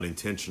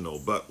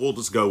intentional, but we'll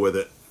just go with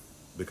it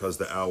because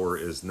the hour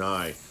is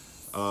nigh.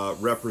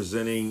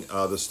 Representing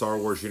the Star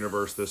Wars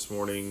universe this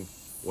morning,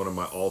 one of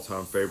my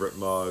all-time favorite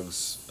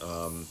mugs,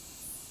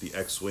 the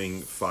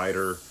X-Wing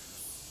fighter.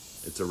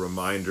 It's a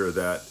reminder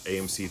that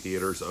AMC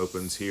Theaters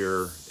opens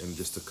here in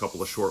just a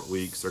couple of short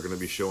weeks. They're going to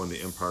be showing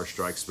The Empire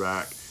Strikes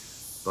Back.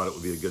 Thought it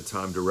would be a good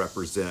time to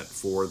represent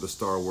for the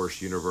Star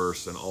Wars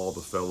universe and all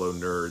the fellow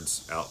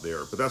nerds out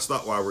there. But that's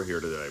not why we're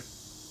here today.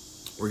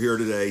 We're here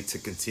today to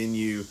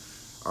continue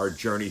our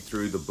journey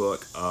through the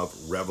book of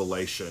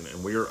Revelation,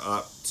 and we are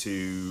up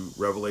to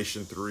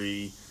Revelation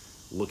 3,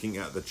 looking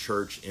at the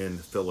church in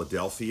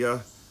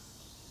Philadelphia,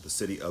 the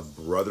city of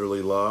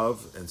brotherly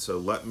love. And so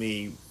let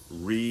me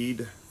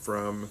read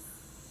from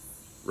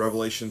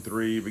Revelation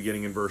 3,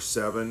 beginning in verse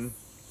 7.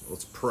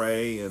 Let's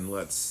pray and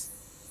let's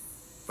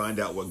find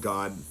out what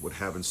God would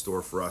have in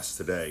store for us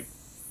today.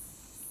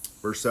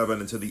 Verse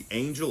 7, and to the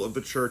angel of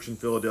the church in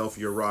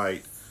Philadelphia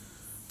write,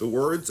 the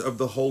words of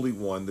the Holy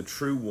One, the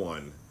true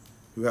One,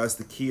 who has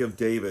the key of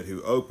David,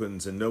 who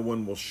opens and no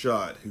one will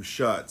shut, who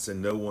shuts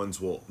and no one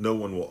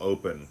will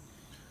open.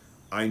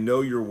 I know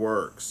your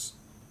works.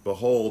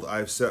 Behold, I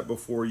have set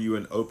before you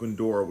an open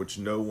door which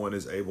no one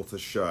is able to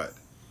shut.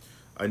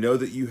 I know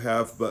that you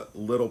have but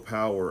little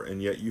power,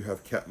 and yet you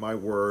have kept my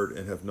word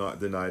and have not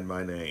denied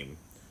my name.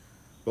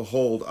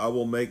 Behold, I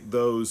will make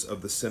those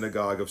of the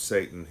synagogue of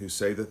Satan, who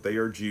say that they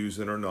are Jews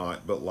and are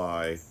not, but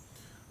lie.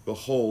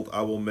 Behold,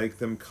 I will make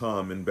them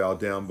come and bow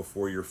down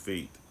before your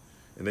feet,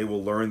 and they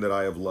will learn that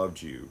I have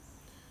loved you.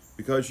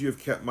 Because you have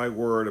kept my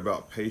word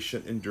about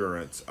patient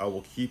endurance, I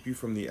will keep you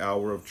from the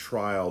hour of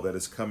trial that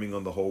is coming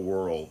on the whole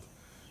world,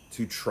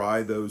 to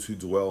try those who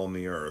dwell on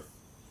the earth.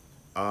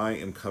 I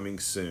am coming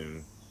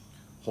soon.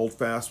 Hold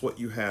fast what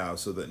you have,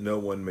 so that no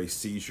one may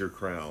seize your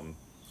crown.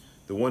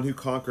 The one who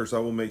conquers, I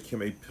will make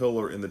him a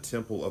pillar in the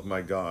temple of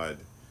my God.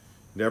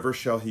 Never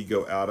shall he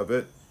go out of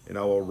it, and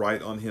I will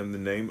write on him the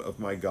name of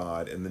my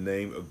God and the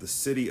name of the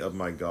city of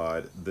my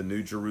God, the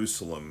New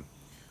Jerusalem,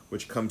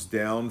 which comes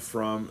down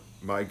from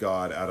my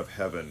God out of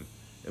heaven,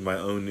 in my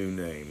own new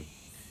name.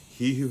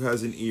 He who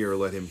has an ear,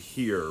 let him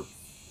hear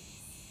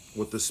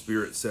what the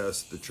Spirit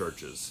says to the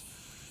churches.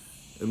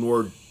 And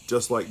Lord,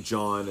 just like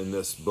John in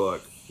this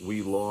book,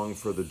 we long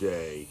for the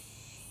day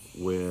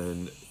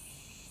when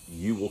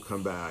you will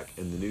come back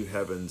and the new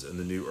heavens and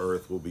the new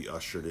earth will be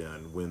ushered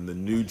in, when the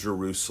New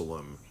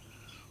Jerusalem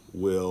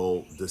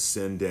will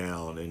descend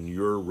down and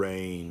your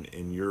reign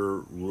and your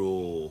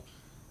rule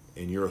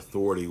and your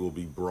authority will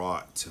be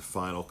brought to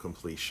final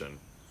completion.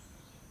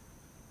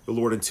 But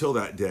Lord, until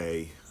that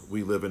day,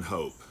 we live in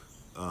hope,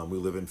 we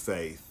live in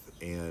faith,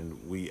 and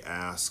we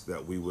ask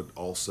that we would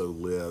also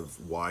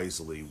live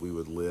wisely. We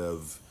would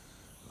live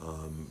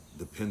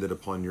dependent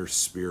upon your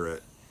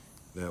Spirit,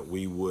 that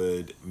we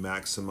would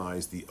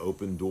maximize the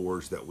open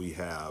doors that we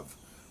have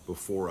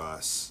before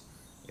us.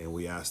 And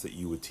we ask that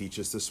you would teach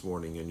us this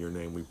morning. In your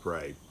name we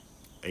pray.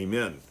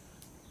 Amen.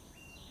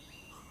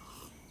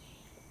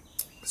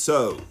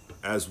 So,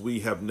 as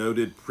we have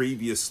noted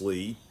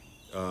previously,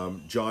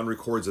 John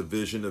records a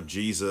vision of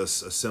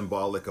Jesus, a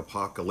symbolic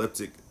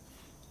apocalyptic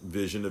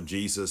vision of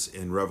Jesus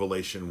in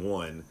Revelation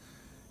 1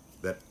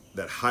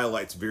 that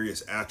highlights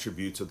various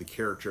attributes of the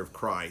character of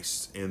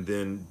Christ, and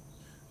then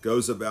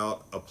goes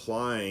about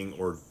applying,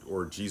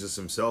 or Jesus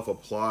himself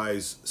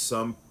applies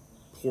some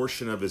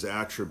portion of his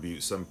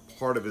attributes, some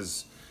part of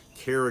his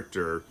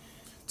character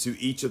to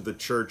each of the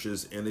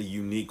churches in a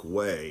unique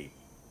way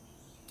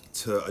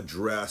to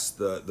address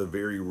the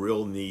very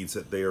real needs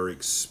that they are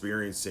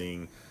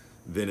experiencing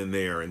then and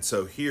there. And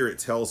so here it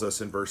tells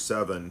us in verse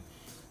 7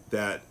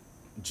 that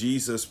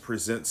Jesus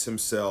presents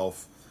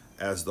himself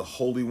as the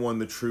Holy One,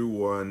 the true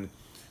One,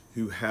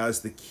 who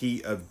has the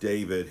key of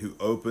David, who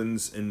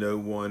opens and no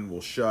one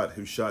will shut,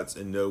 who shuts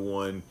and no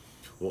one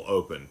will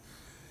open.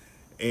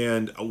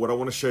 And what I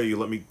want to show you,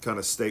 let me kind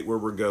of state where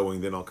we're going,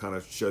 then I'll kind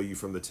of show you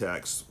from the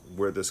text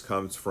where this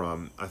comes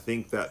from. I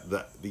think that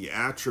the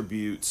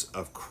attributes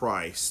of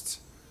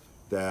Christ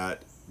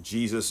that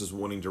Jesus is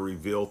wanting to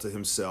reveal to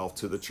himself,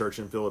 to the church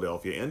in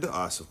Philadelphia, and to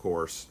us, of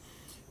course,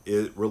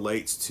 it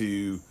relates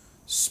to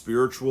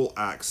spiritual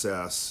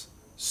access,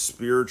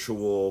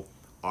 spiritual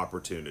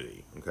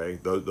opportunity. Okay,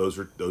 those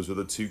are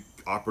the two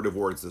operative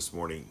words this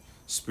morning: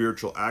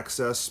 spiritual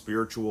access,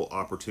 spiritual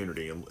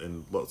opportunity.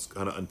 And let's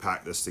kind of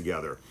unpack this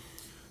together.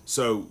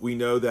 So we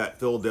know that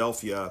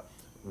Philadelphia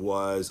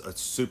was a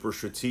super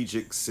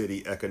strategic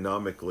city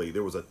economically.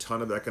 There was a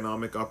ton of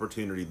economic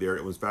opportunity there.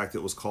 In fact,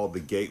 it was called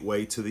the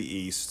Gateway to the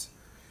East.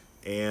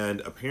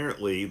 And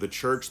apparently the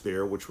church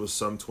there, which was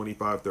some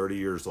 25, 30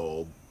 years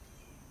old,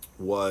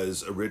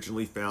 was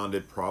originally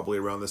founded probably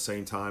around the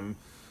same time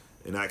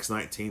in Acts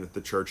 19 that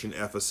the church in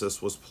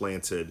Ephesus was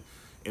planted.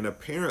 And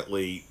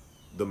apparently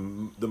the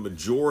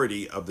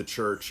majority of the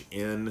church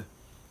in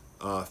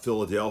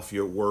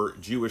Philadelphia were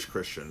Jewish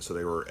Christians. So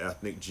they were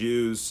ethnic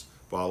Jews,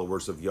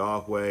 followers of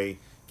Yahweh,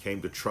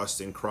 came to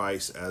trust in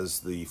Christ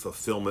as the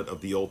fulfillment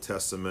of the Old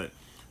Testament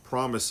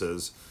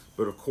promises.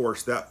 But of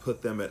course, that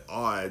put them at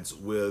odds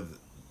with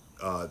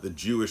the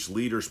Jewish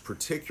leaders,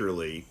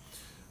 particularly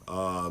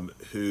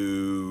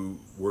who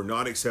were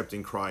not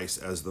accepting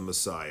Christ as the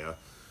Messiah.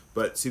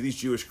 But see, these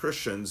Jewish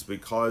Christians,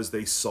 because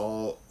they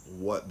saw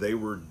what they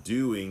were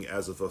doing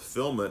as a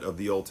fulfillment of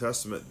the Old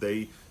Testament,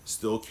 they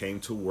still came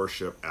to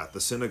worship at the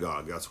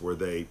synagogue. That's where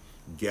they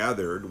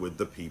gathered with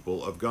the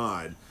people of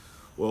God.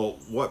 Well,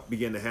 what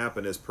began to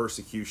happen as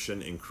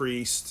persecution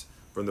increased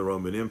from the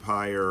Roman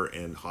Empire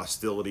and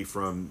hostility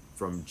from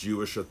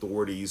Jewish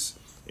authorities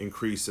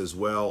increased as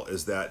well,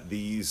 is that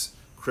these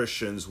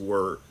Christians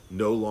were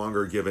no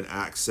longer given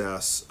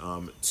access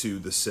to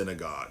the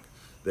synagogue.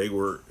 They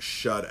were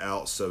shut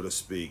out, so to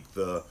speak.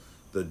 The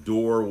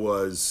door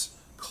was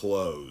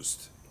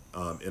closed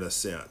in a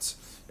sense.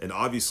 And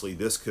obviously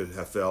this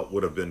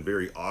would have been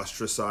very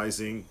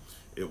ostracizing.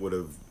 It would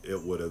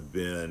have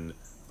been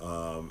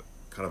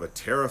kind of a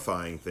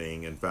terrifying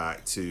thing, in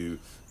fact, to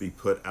be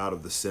put out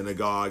of the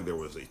synagogue. There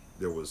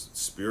was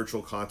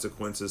spiritual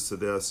consequences to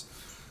this.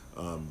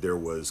 There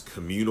was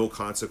communal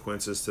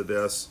consequences to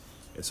this.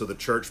 And so the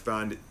church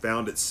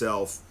found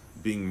itself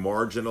being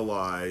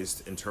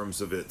marginalized in terms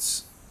of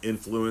its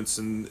influence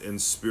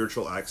and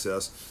spiritual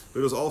access,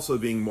 but it was also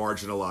being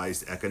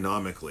marginalized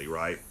economically,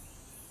 right?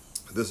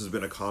 This has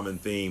been a common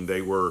theme.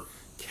 They were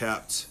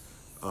kept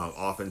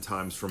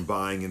oftentimes from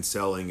buying and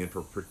selling and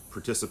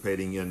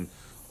participating in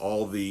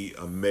all the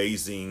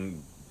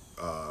amazing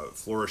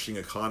flourishing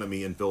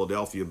economy in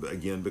Philadelphia,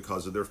 again,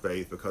 because of their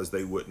faith, because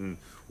they wouldn't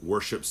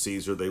worship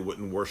Caesar, they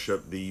wouldn't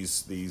worship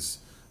these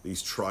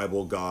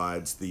tribal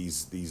gods,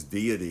 these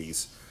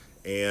deities.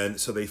 And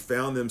so they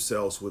found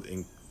themselves with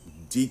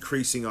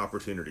decreasing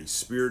opportunities,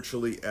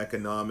 spiritually,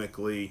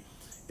 economically,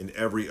 in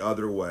every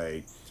other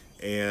way.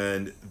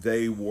 And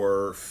they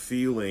were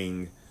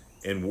feeling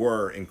and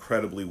were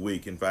incredibly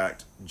weak. In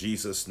fact,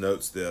 Jesus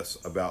notes this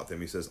about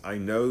them. He says, I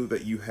know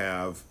that you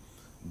have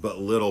but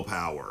little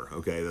power.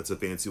 Okay, that's a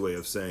fancy way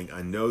of saying,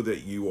 I know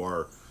that you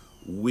are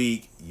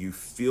weak, you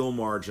feel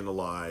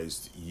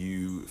marginalized,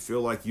 you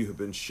feel like you have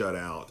been shut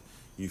out,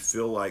 you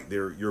feel like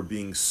you're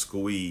being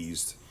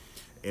squeezed.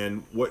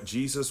 And what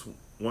Jesus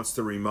wants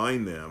to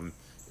remind them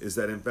is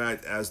that, in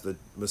fact, as the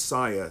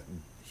Messiah,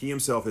 he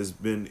himself has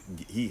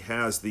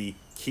the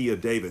key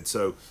of David.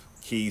 So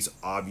keys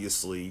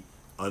obviously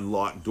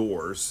unlock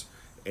doors,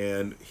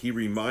 and he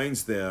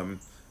reminds them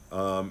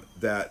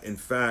that, in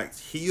fact,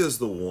 he is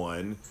the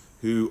one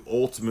who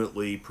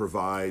ultimately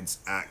provides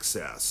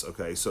access.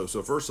 Okay, so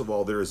first of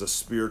all, there is a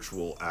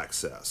spiritual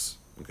access.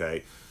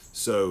 Okay,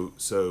 so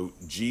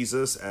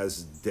Jesus,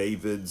 as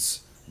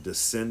David's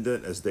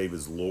descendant, as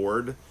David's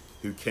Lord,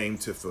 who came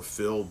to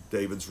fulfill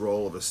David's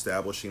role of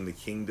establishing the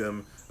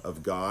kingdom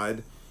of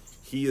God,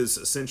 he is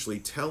essentially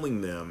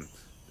telling them,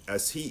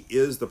 as he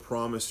is the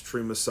promised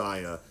true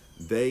Messiah,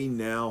 they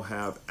now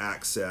have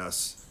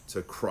access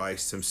to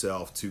Christ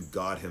himself, to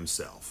God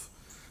himself.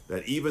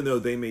 That even though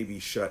they may be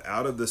shut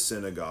out of the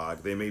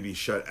synagogue, they may be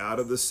shut out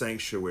of the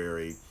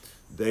sanctuary,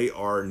 they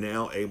are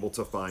now able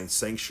to find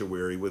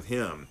sanctuary with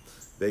him.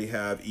 They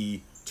have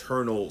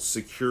eternal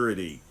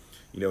security.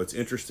 You know, it's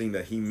interesting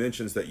that he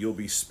mentions that you'll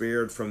be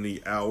spared from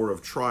the hour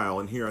of trial.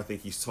 And here I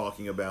think he's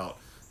talking about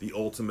the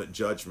ultimate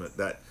judgment,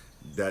 that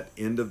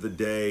end of the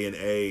day and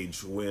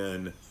age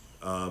when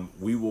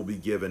we will be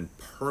given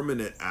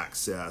permanent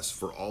access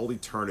for all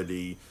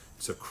eternity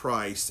to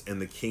Christ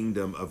and the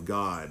kingdom of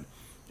God.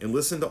 And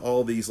listen to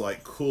all these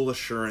like cool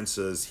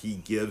assurances he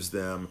gives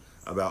them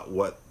about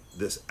what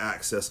this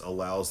access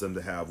allows them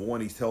to have.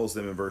 One, he tells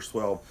them in verse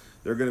 12,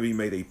 they're going to be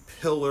made a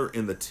pillar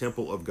in the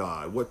temple of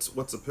God.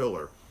 What's a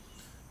pillar?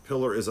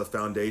 Pillar is a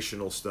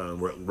foundational stone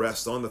where it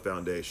rests on the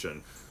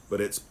foundation,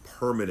 but it's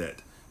permanent.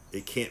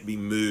 It can't be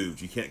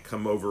moved. You can't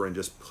come over and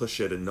just push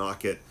it and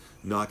knock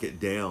it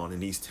down.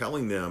 And he's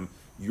telling them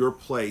your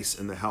place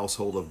in the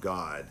household of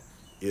God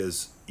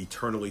is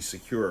eternally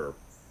secure.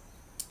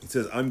 He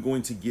says, I'm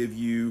going to give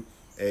you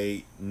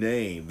a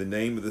name, the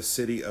name of the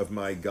city of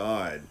my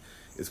God.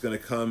 It's going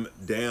to come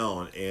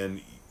down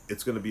and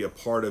it's going to be a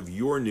part of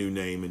your new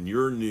name and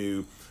your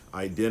new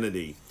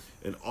identity.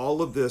 And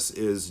all of this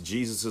is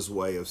Jesus's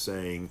way of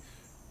saying,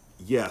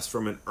 yes,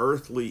 from an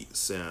earthly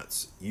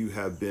sense, you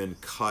have been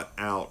cut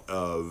out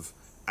of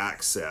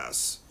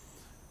access,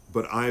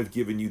 but I've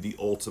given you the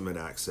ultimate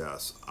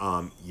access.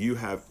 You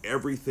have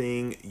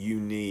everything you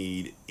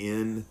need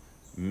in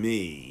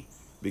me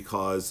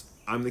because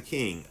I'm the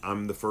king.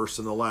 I'm the first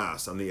and the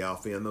last. I'm the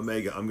Alpha and the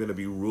Omega. I'm going to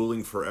be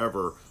ruling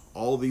forever.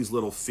 All these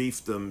little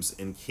fiefdoms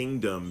and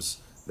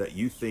kingdoms that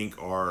you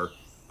think are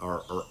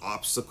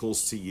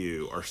obstacles to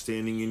you, are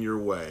standing in your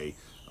way,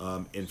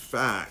 in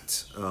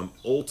fact,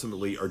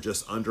 ultimately are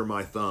just under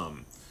my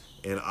thumb.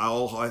 And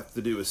all I have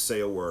to do is say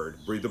a word,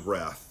 breathe a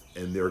breath,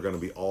 and they're going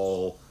to be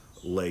all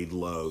laid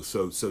low.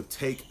 So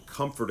take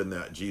comfort in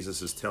that,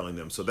 Jesus is telling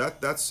them. So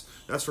that's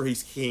where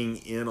he's keying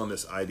in on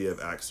this idea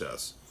of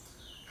access.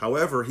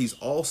 However, he's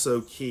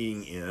also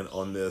keying in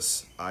on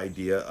this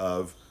idea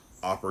of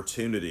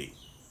opportunity.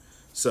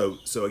 So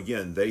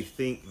again, they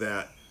think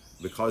that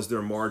because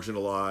they're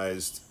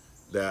marginalized,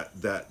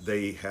 that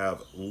they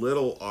have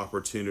little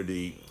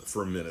opportunity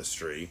for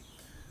ministry.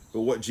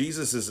 But what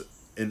Jesus is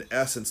in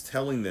essence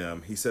telling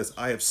them, he says,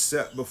 I have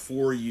set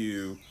before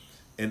you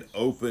an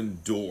open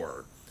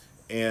door.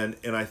 And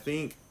I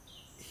think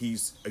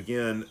he's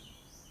again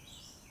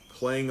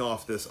playing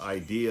off this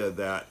idea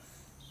that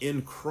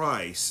in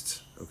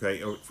Christ,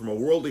 okay, from a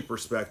worldly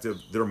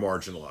perspective, they're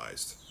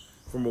marginalized.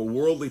 From a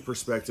worldly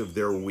perspective,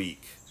 they're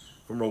weak.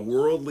 From a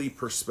worldly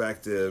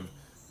perspective,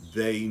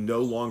 they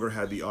no longer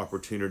had the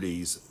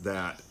opportunities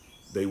that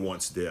they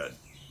once did.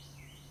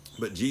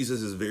 But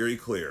Jesus is very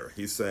clear.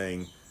 He's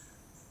saying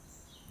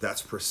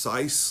that's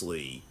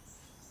precisely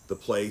the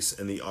place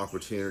and the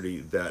opportunity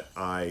that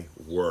I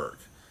work.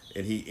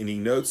 And he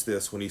notes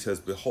this when he says,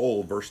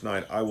 behold, verse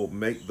 9, I will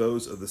make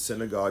those of the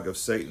synagogue of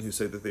Satan who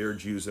say that they are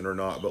Jews and are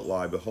not, but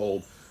lie.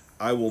 Behold,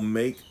 I will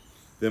make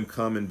them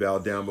come and bow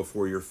down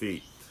before your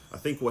feet. I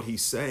think what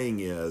he's saying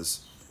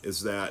is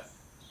that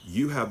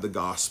you have the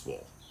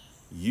gospel,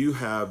 you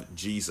have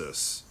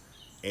Jesus,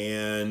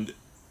 and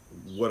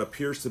what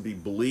appears to be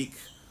bleak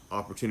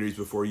opportunities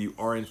before you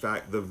are in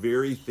fact the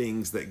very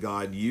things that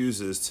God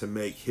uses to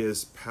make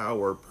his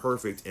power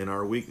perfect in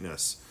our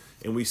weakness.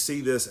 And we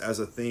see this as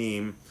a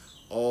theme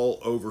all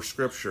over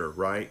scripture,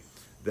 right?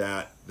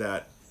 That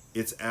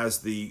it's as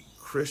the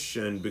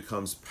Christian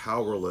becomes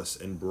powerless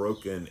and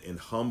broken and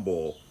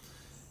humble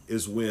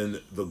is when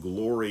the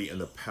glory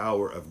and the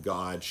power of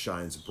God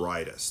shines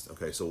brightest.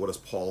 Okay, so what does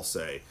Paul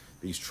say?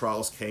 These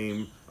trials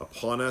came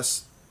upon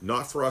us,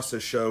 not for us to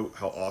show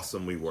how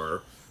awesome we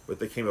were, but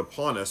they came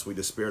upon us, we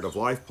despaired of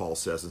life, Paul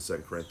says in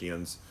 2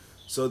 Corinthians,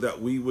 so that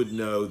we would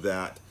know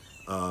that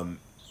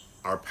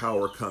our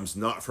power comes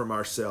not from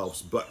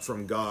ourselves, but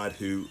from God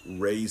who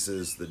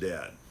raises the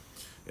dead.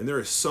 And there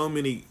is so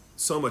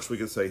much we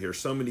could say here,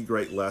 so many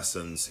great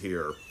lessons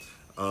here.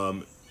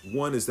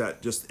 One is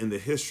that just in the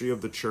history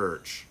of the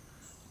church,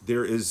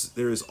 there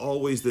is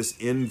always this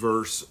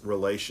inverse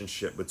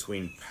relationship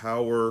between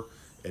power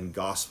and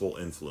gospel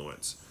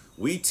influence.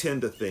 We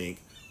tend to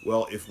think,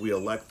 well, if we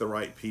elect the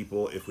right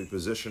people, if we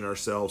position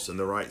ourselves in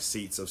the right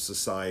seats of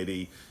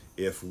society,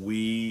 if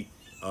we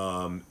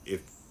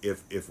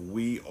if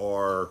we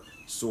are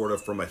sort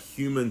of from a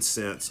human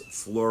sense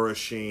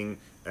flourishing,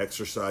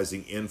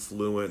 exercising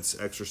influence,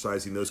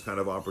 exercising those kind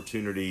of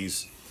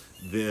opportunities,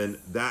 then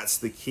that's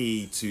the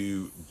key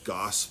to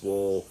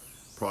gospel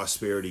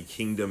prosperity,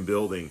 kingdom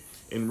building.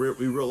 And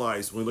we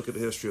realize when we look at the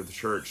history of the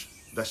church,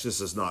 that's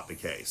just is not the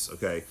case,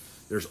 okay?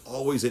 There's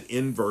always an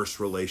inverse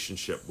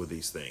relationship with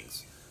these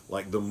things.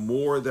 Like the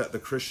more that the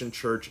Christian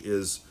church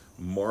is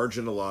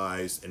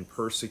marginalized and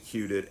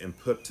persecuted and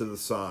put to the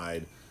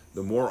side,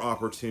 the more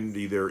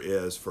opportunity there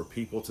is for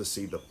people to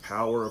see the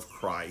power of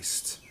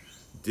Christ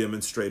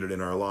demonstrated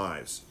in our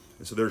lives.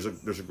 And so there's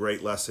a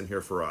great lesson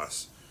here for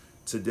us.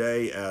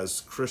 Today,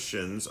 as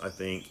Christians, I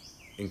think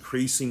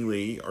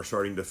increasingly are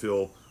starting to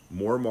feel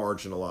more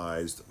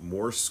marginalized,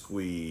 more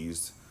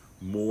squeezed,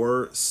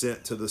 more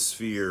sent to the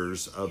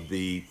spheres of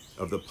the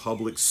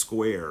public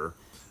square.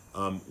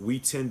 We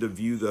tend to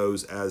view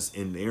those as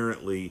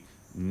inherently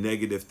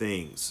negative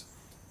things.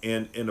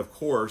 And of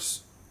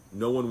course,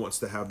 no one wants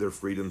to have their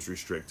freedoms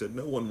restricted.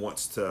 No one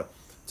wants to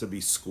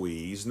be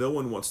squeezed. No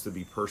one wants to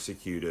be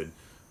persecuted.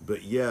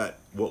 But yet,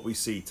 what we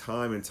see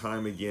time and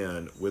time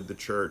again with the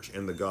church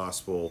and the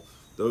gospel,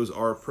 those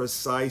are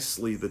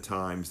precisely the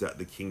times that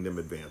the kingdom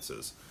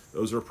advances.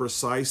 Those are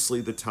precisely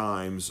the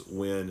times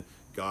when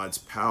God's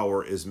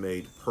power is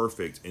made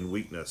perfect in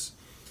weakness.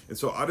 And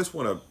so I just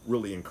want to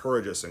really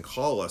encourage us and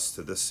call us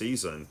to this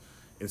season,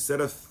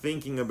 instead of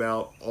thinking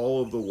about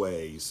all of the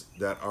ways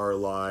that our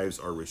lives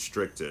are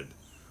restricted,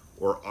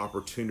 or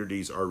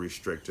opportunities are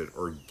restricted,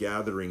 or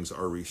gatherings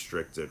are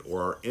restricted,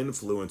 or our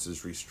influence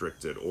is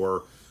restricted,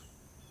 or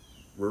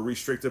we're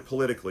restricted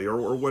politically,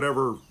 or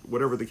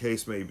whatever the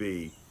case may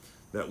be,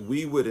 that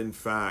we would in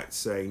fact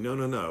say,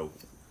 no.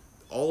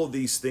 All of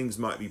these things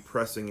might be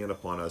pressing in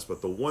upon us,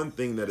 but the one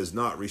thing that is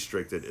not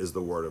restricted is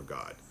the Word of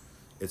God.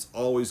 It's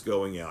always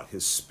going out.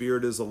 His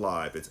Spirit is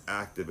alive. It's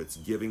active. It's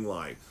giving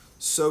life.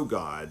 So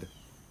God,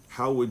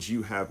 how would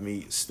you have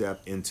me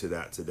step into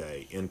that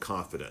today in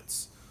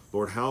confidence?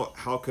 Lord,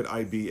 how could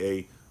I be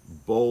a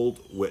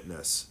bold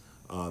witness?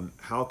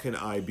 How can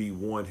I be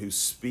one who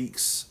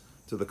speaks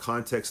to the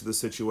context of the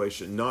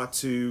situation, not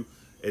to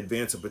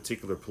advance a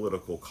particular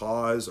political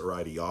cause or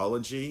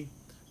ideology,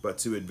 but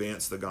to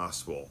advance the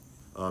gospel?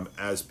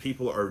 As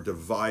people are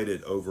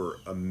divided over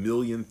a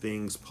million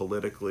things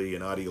politically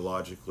and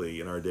ideologically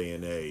in our day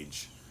and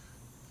age,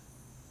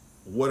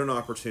 what an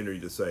opportunity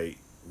to say,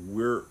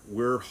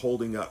 we're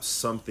holding up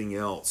something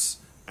else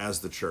as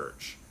the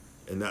church.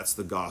 And that's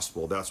the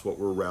gospel. That's what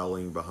we're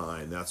rallying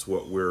behind. That's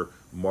what we're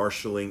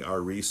marshaling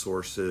our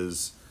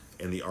resources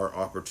and our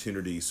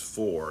opportunities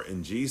for.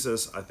 And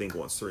Jesus, I think,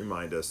 wants to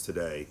remind us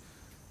today,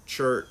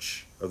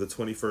 church of the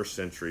 21st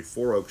century,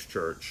 Four Oaks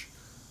Church,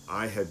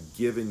 I have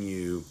given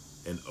you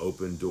an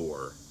open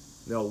door.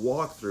 Now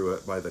walk through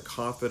it by the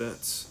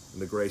confidence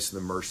and the grace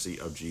and the mercy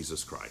of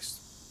Jesus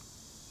Christ.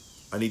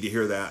 I need to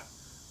hear that.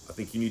 I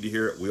think you need to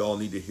hear it. We all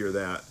need to hear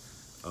that.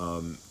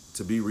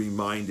 To be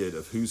reminded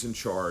of who's in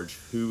charge,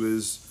 who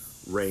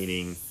is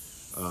reigning,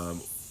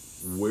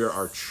 where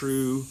our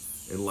true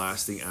and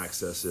lasting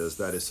access is.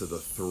 That is to the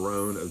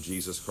throne of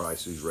Jesus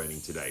Christ who's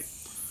reigning today.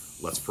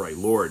 Let's pray.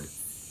 Lord,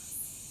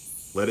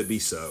 let it be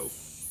so.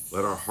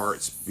 Let our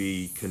hearts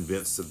be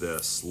convinced of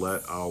this.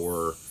 Let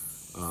our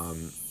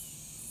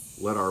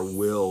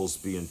wills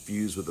be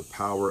infused with the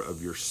power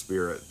of your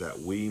Spirit, that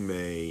we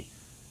may,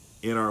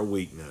 in our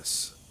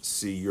weakness,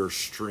 see your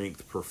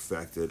strength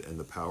perfected and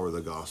the power of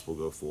the gospel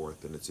go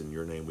forth. And it's in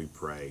your name we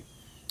pray.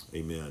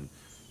 Amen.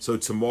 So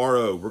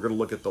tomorrow we're going to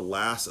look at the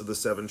last of the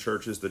 7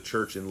 churches, the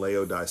church in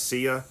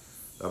Laodicea.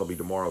 That'll be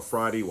tomorrow,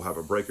 Friday. We'll have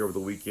a break over the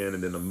weekend.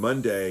 And then on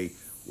Monday,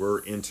 we're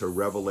into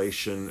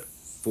Revelation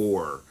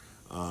 4,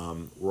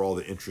 where all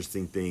the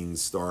interesting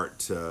things start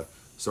to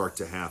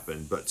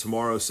happen. But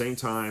tomorrow, same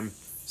time,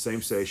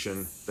 same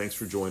station. Thanks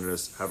for joining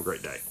us. Have a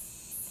great day.